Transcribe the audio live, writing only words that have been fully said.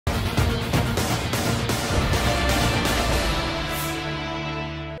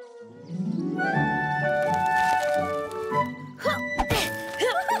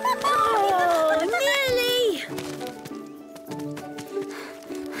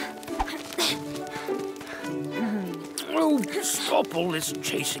Oh, stop all this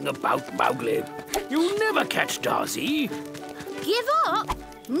chasing about, Mowgli. You'll never catch Darcy. Give up?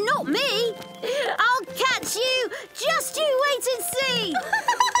 Not me. I'll catch you. Just you wait and see.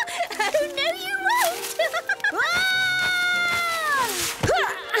 Oh, no, you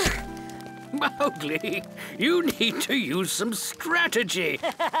won't. Mowgli, you need to use some strategy.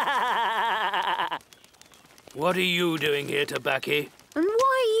 What are you doing here, Tabaki? And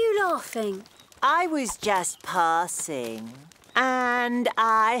why are you laughing? I was just passing. And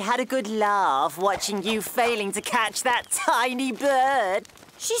I had a good laugh watching you failing to catch that tiny bird.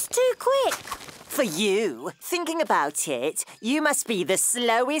 She's too quick. For you, thinking about it, you must be the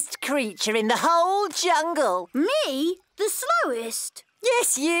slowest creature in the whole jungle. Me? The slowest?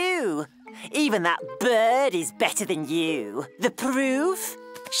 Yes, you. Even that bird is better than you. The proof?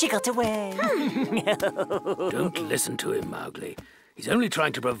 She got away. Don't listen to him, Mowgli. He's only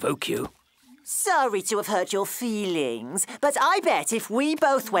trying to provoke you. Sorry to have hurt your feelings, but I bet if we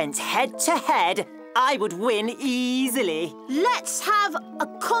both went head-to-head, I would win easily. Let's have a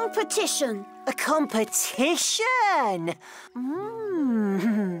competition. A competition?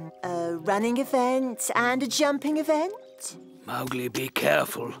 A running event and a jumping event? Mowgli, be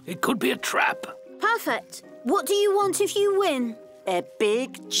careful. It could be a trap. Perfect. What do you want if you win? A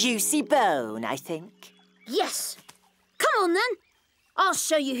big, juicy bone, I think. Yes. Come on, then. I'll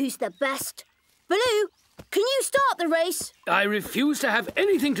show you who's the best. Baloo, can you start the race? I refuse to have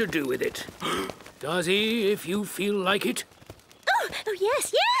anything to do with it. Darcy, if you feel like it. Oh,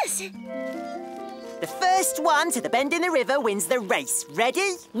 yes, yes. The first one to the bend in the river wins the race.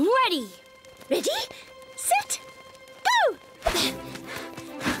 Ready? Ready. Ready, set, go!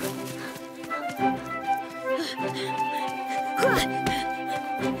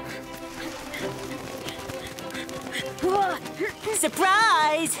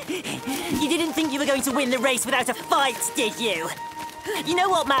 Surprise! You didn't think you were going to win the race without a fight, did you? You know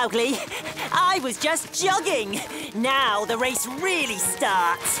what, Mowgli? I was just jogging. Now the race really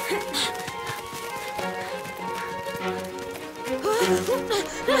starts.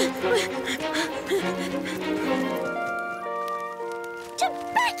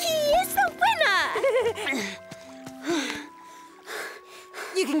 Tabaki is the winner!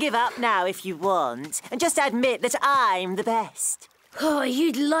 You can give up now if you want, and just admit that I'm the best. Oh,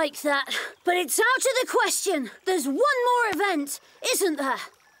 you'd like that. But it's out of the question. There's one more event, isn't there?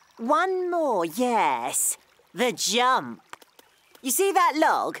 One more, yes. The jump. You see that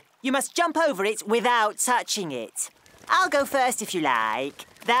log? You must jump over it without touching it. I'll go first if you like.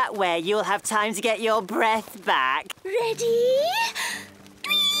 That way you'll have time to get your breath back. Ready?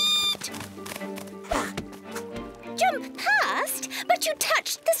 Tweet! Jump past, but you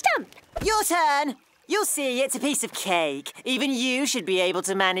touched the stump. Your turn. You'll see, it's a piece of cake. Even you should be able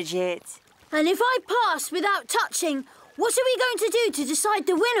to manage it. And if I pass without touching, what are we going to do to decide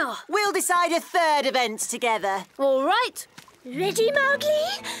the winner? We'll decide a third event together. All right. Ready,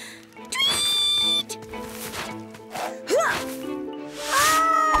 Mowgli? Tweet!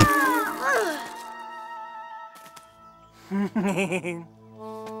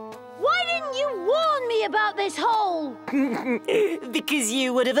 Why didn't you warn me about this hole? Because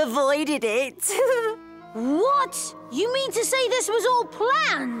you would have avoided it. What? You mean to say this was all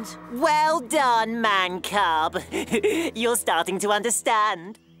planned? Well done, man cub. You're starting to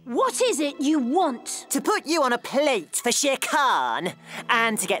understand. What is it you want? To put you on a plate for Shere Khan.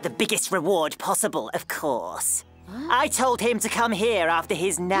 And to get the biggest reward possible, of course. Huh? I told him to come here after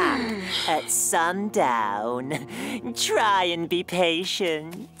his nap at sundown. Try and be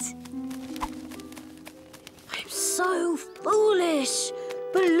patient. I'm so foolish.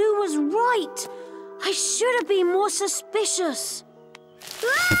 Baloo was right. I should have been more suspicious.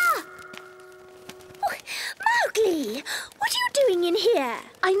 Ah! Oh, Mowgli, what are you doing in here?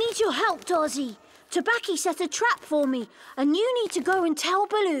 I need your help, Darcy. Tabaki set a trap for me, and you need to go and tell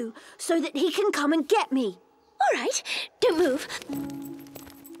Baloo so that he can come and get me. All right, don't move.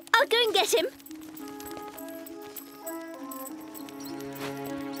 I'll go and get him.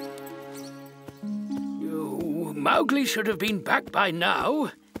 Oh, Mowgli should have been back by now.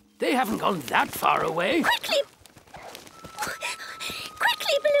 They haven't gone that far away. Quickly!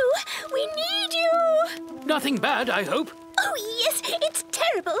 Quickly, Baloo! We need you! Nothing bad, I hope. Oh, yes, it's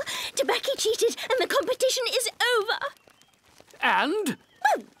terrible. Tabaki cheated and the competition is over. And?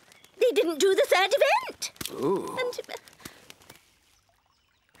 Well, they didn't do the third event. Oh. And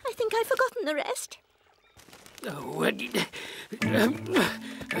I think I've forgotten the rest. Oh,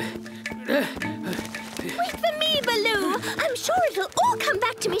 Wait for me, Baloo. I'm sure it'll all come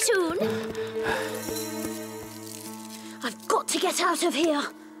back to me soon. I've got to get out of here.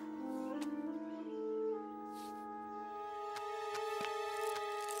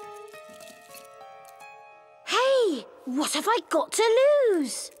 What have I got to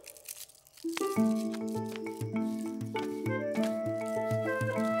lose?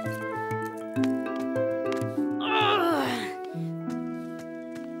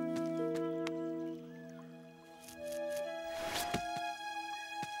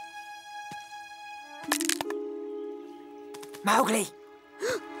 Mowgli!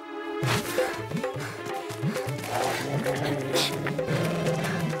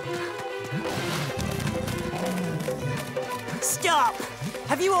 Stop!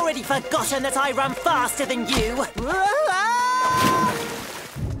 Have you already forgotten that I run faster than you?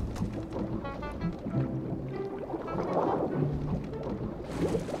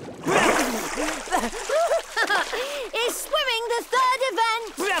 Is swimming the third event?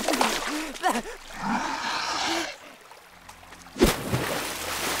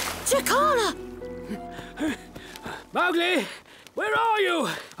 Chakala! Mowgli, where are you?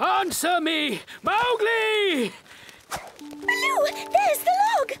 Answer me! Mowgli! Baloo, there's the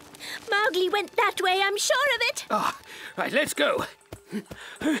log. Mowgli went that way, I'm sure of it. Ah, right, let's go.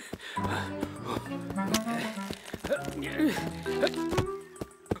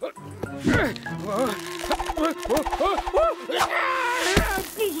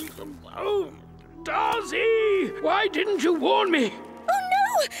 Oh, Darcy! Why didn't you warn me? Oh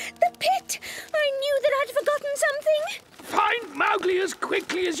no! The pit! I knew that I'd forgotten something. Find Mowgli as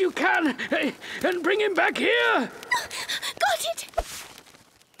quickly as you can and bring him back here. Got it!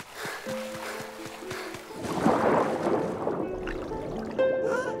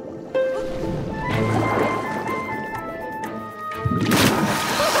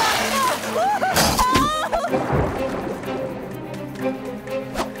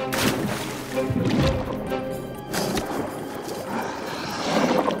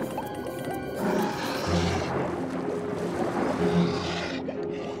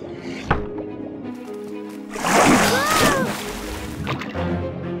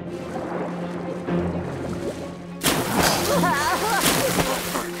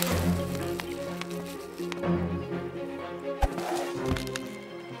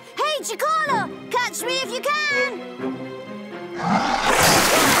 Hey, Chakala! Catch me if you can!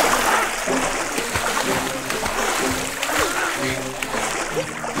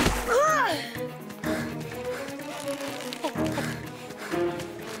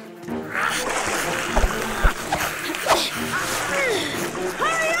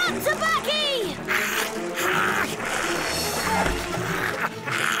 Hurry up, Tabaki!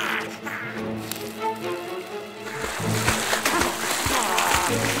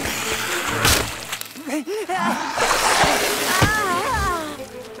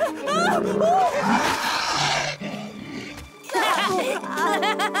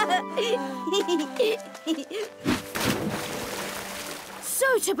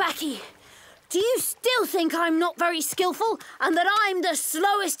 So, Tabaki, do you still think I'm not very skillful and that I'm the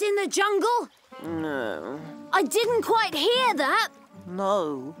slowest in the jungle? No. I didn't quite hear that.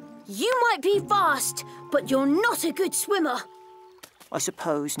 No. You might be fast, but you're not a good swimmer. I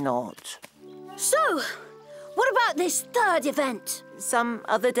suppose not. So, what about this third event? Some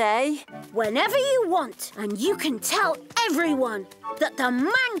other day? Whenever you want, and you can tell everyone that the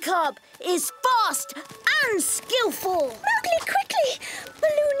man cub is fast and skillful. Mowgli, quickly!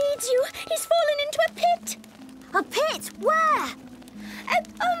 Baloo needs you. He's fallen into a pit. A pit? Where?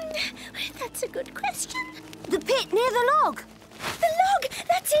 That's a good question. The pit near the log. The log!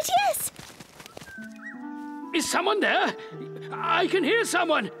 That's it, yes! Is someone there? I can hear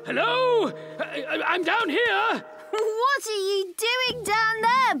someone. Hello? I'm down here. What are you doing down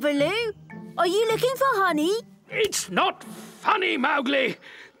there, Baloo? Are you looking for honey? It's not funny, Mowgli.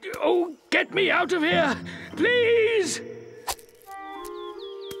 Oh, get me out of here, please.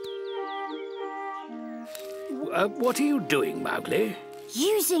 What are you doing, Mowgli?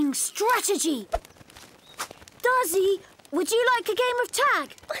 Using strategy. Darcy, would you like a game of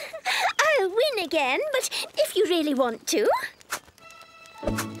tag? I'll win again, but if you really want to.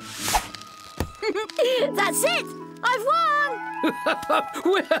 That's it! I've won!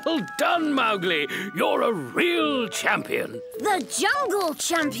 Well done, Mowgli. You're a real champion. The jungle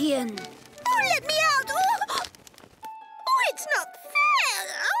champion. Oh, let me out! Oh, it's not fair!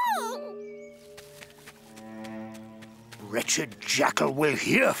 Oh. Wretched jackal will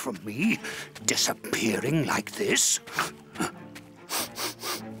hear from me, disappearing like this.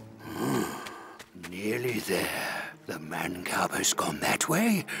 Nearly there. The man cub has gone that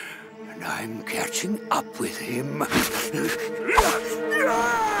way, and I'm catching up with him.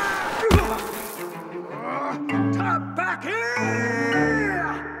 Tabaki!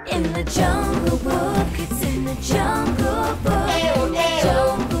 In the Jungle Book, it's in the Jungle Book.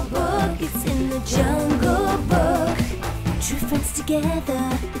 Jungle Book, it's in the Jungle Book.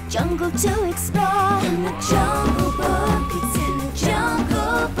 together, the jungle to explore. In the jungle.